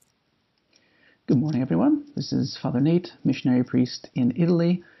Good morning, everyone. This is Father Nate, missionary priest in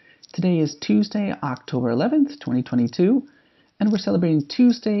Italy. Today is Tuesday, October 11th, 2022, and we're celebrating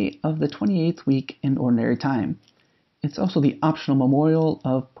Tuesday of the 28th week in Ordinary Time. It's also the optional memorial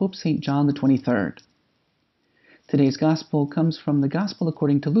of Pope St. John the 23rd. Today's Gospel comes from the Gospel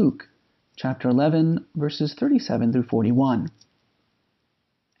according to Luke, chapter 11, verses 37 through 41.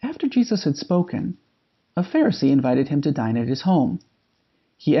 After Jesus had spoken, a Pharisee invited him to dine at his home.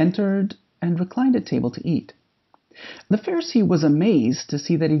 He entered and reclined at table to eat. The Pharisee was amazed to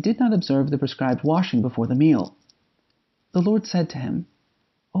see that he did not observe the prescribed washing before the meal. The Lord said to him,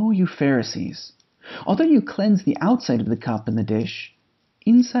 "O you Pharisees, although you cleanse the outside of the cup and the dish,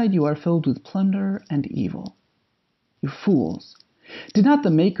 inside you are filled with plunder and evil. You fools, did not the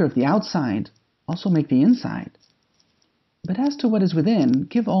maker of the outside also make the inside? But as to what is within,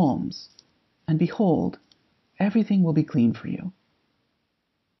 give alms, and behold, everything will be clean for you."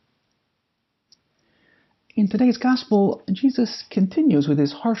 In today's Gospel, Jesus continues with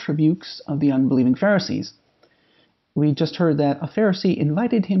his harsh rebukes of the unbelieving Pharisees. We just heard that a Pharisee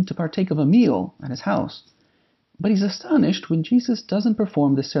invited him to partake of a meal at his house, but he's astonished when Jesus doesn't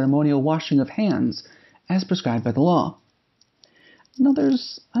perform the ceremonial washing of hands as prescribed by the law. Now,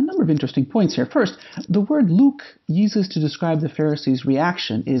 there's a number of interesting points here. First, the word Luke uses to describe the Pharisees'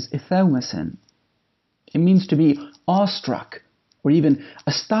 reaction is ithaumasin. It means to be awestruck or even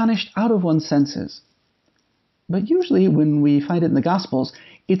astonished out of one's senses. But usually when we find it in the Gospels,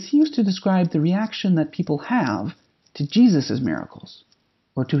 it's used to describe the reaction that people have to Jesus' miracles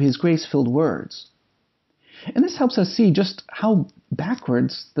or to his grace-filled words. And this helps us see just how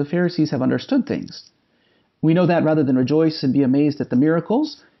backwards the Pharisees have understood things. We know that rather than rejoice and be amazed at the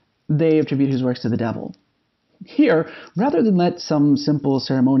miracles, they attribute his works to the devil. Here, rather than let some simple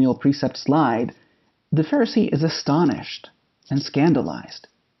ceremonial precept slide, the Pharisee is astonished and scandalized.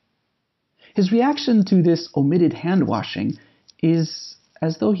 His reaction to this omitted hand-washing is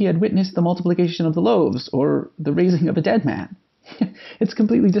as though he had witnessed the multiplication of the loaves or the raising of a dead man. It's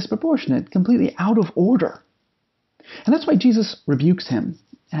completely disproportionate, completely out of order. And that's why Jesus rebukes him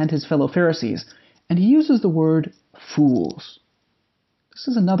and his fellow Pharisees, and he uses the word fools. This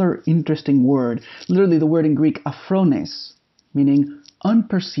is another interesting word, literally the word in Greek aphrones, meaning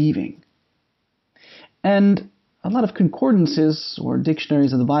unperceiving. And a lot of concordances or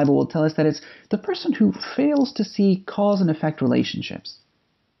dictionaries of the Bible will tell us that it's the person who fails to see cause and effect relationships.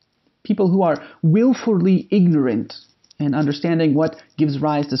 People who are willfully ignorant in understanding what gives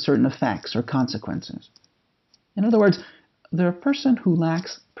rise to certain effects or consequences. In other words, they're a person who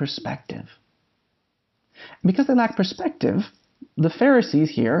lacks perspective. Because they lack perspective, the Pharisees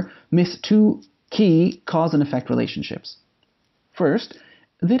here miss two key cause and effect relationships. First,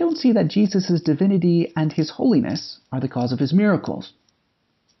 they don't see that Jesus' divinity and his holiness are the cause of his miracles.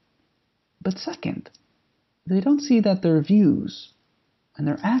 But second, they don't see that their views and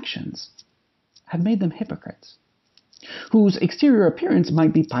their actions have made them hypocrites, whose exterior appearance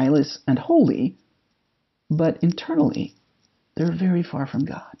might be pious and holy, but internally they're very far from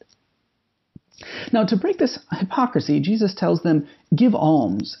God. Now, to break this hypocrisy, Jesus tells them, "Give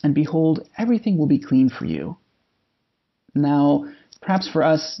alms, and behold, everything will be clean for you." Now, perhaps for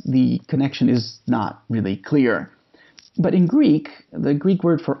us, the connection is not really clear. But in Greek, the Greek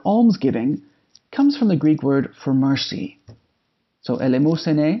word for almsgiving comes from the Greek word for mercy. So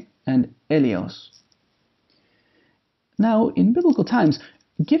eleemosene and eleos. Now, in biblical times,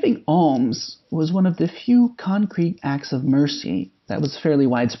 giving alms was one of the few concrete acts of mercy that was fairly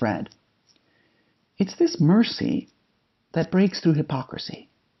widespread. It's this mercy that breaks through hypocrisy.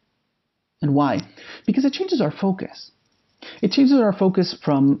 And why? Because it changes our focus. It changes our focus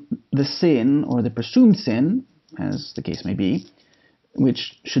from the sin, or the presumed sin, as the case may be,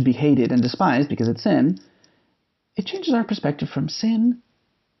 which should be hated and despised because it's sin. It changes our perspective from sin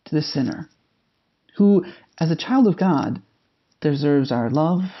to the sinner, who, as a child of God, deserves our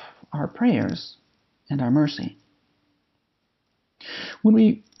love, our prayers, and our mercy. When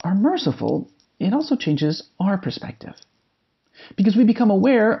we are merciful, it also changes our perspective, because we become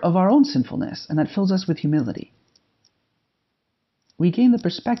aware of our own sinfulness, and that fills us with humility. We gain the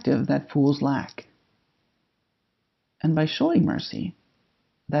perspective that fools lack. And by showing mercy,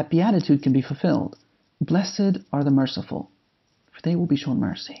 that beatitude can be fulfilled. Blessed are the merciful, for they will be shown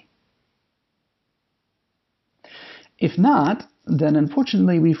mercy. If not, then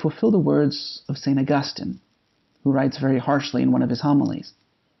unfortunately we fulfill the words of St. Augustine, who writes very harshly in one of his homilies.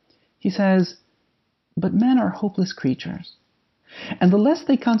 He says, "But men are hopeless creatures, and the less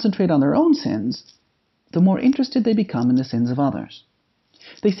they concentrate on their own sins, the more interested they become in the sins of others.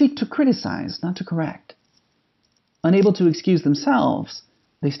 They seek to criticize, not to correct. Unable to excuse themselves,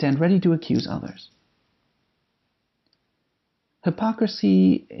 they stand ready to accuse others.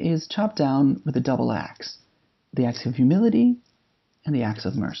 Hypocrisy is chopped down with a double axe, the axe of humility and the axe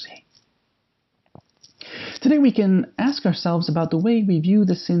of mercy. Today we can ask ourselves about the way we view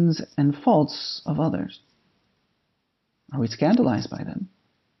the sins and faults of others. Are we scandalized by them?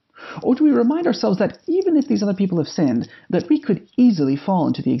 Or do we remind ourselves that even if these other people have sinned, that we could easily fall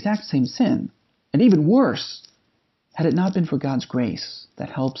into the exact same sin, and even worse, had it not been for God's grace that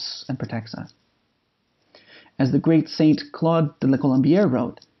helps and protects us? As the great Saint Claude de la Colombière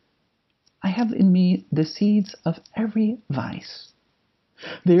wrote, "I have in me the seeds of every vice.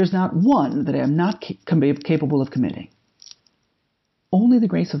 There is not one that I am not capable of committing. Only the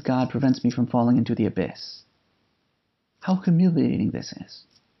grace of God prevents me from falling into the abyss." How humiliating this is.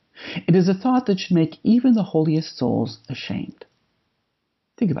 It is a thought that should make even the holiest souls ashamed.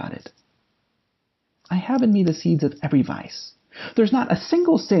 Think about it. I have in me the seeds of every vice. There's not a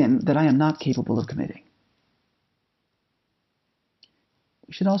single sin that I am not capable of committing.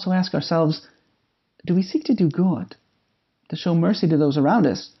 We should also ask ourselves, do we seek to do good, to show mercy to those around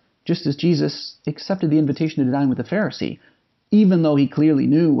us, just as Jesus accepted the invitation to dine with the Pharisee, even though he clearly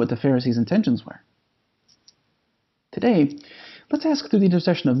knew what the Pharisee's intentions were? Today, let's ask through the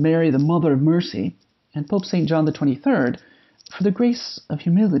intercession of Mary, the Mother of Mercy, and Pope St. John the 23rd, for the grace of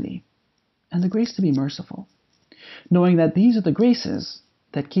humility and the grace to be merciful, knowing that these are the graces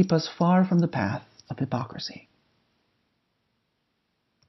that keep us far from the path of hypocrisy.